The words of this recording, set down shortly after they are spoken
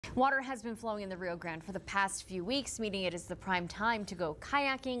Water has been flowing in the Rio Grande for the past few weeks, meaning it is the prime time to go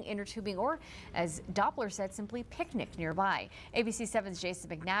kayaking, inner tubing, or, as Doppler said, simply picnic nearby. ABC 7's Jason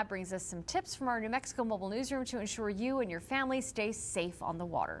McNabb brings us some tips from our New Mexico mobile newsroom to ensure you and your family stay safe on the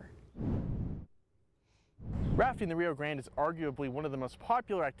water. Rafting in the Rio Grande is arguably one of the most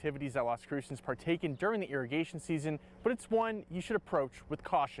popular activities that Las Cruces partake in during the irrigation season, but it's one you should approach with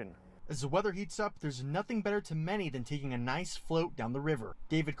caution. As the weather heats up, there's nothing better to many than taking a nice float down the river.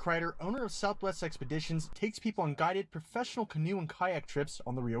 David Kreider, owner of Southwest Expeditions, takes people on guided professional canoe and kayak trips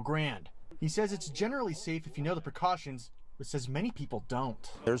on the Rio Grande. He says it's generally safe if you know the precautions, but says many people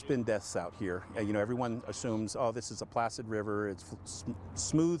don't. There's been deaths out here. Everyone assumes, oh, this is a placid river. It's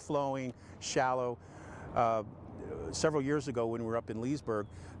smooth flowing, shallow. Several years ago when we were up in Leesburg,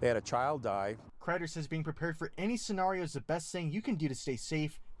 they had a child die. Kreider says being prepared for any scenario is the best thing you can do to stay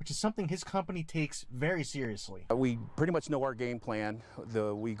safe, which is something his company takes very seriously. We pretty much know our game plan.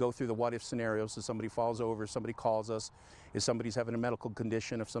 We go through the what-if scenarios. If somebody falls over, if somebody calls us, if somebody's having a medical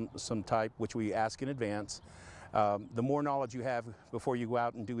condition of some type, which we ask in advance. The more knowledge you have before you go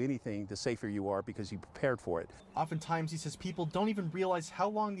out and do anything, the safer you are because you prepared for it. Oftentimes, he says, people don't even realize how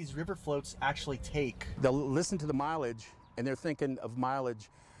long these river floats actually take. They'll listen to the mileage, and they're thinking of mileage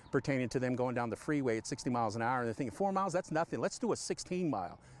pertaining to them going down the freeway at 60 miles an hour, and they're thinking 4 miles, that's nothing. Let's do a 16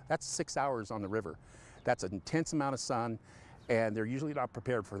 mile. That's 6 hours on the river. That's an intense amount of sun, and they're usually not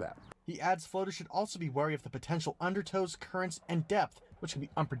prepared for that. He adds floaters should also be wary of the potential undertows, currents, and depth, which can be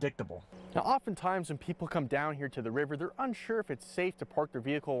unpredictable. Now, oftentimes when people come down here to the river, they're unsure if it's safe to park their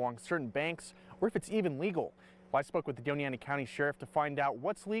vehicle along certain banks or if it's even legal. Well, I spoke with the Doña County Sheriff to find out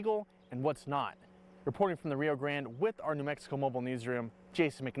what's legal and what's not. Reporting from the Rio Grande with our New Mexico mobile newsroom,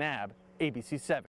 Jason McNabb, ABC 7.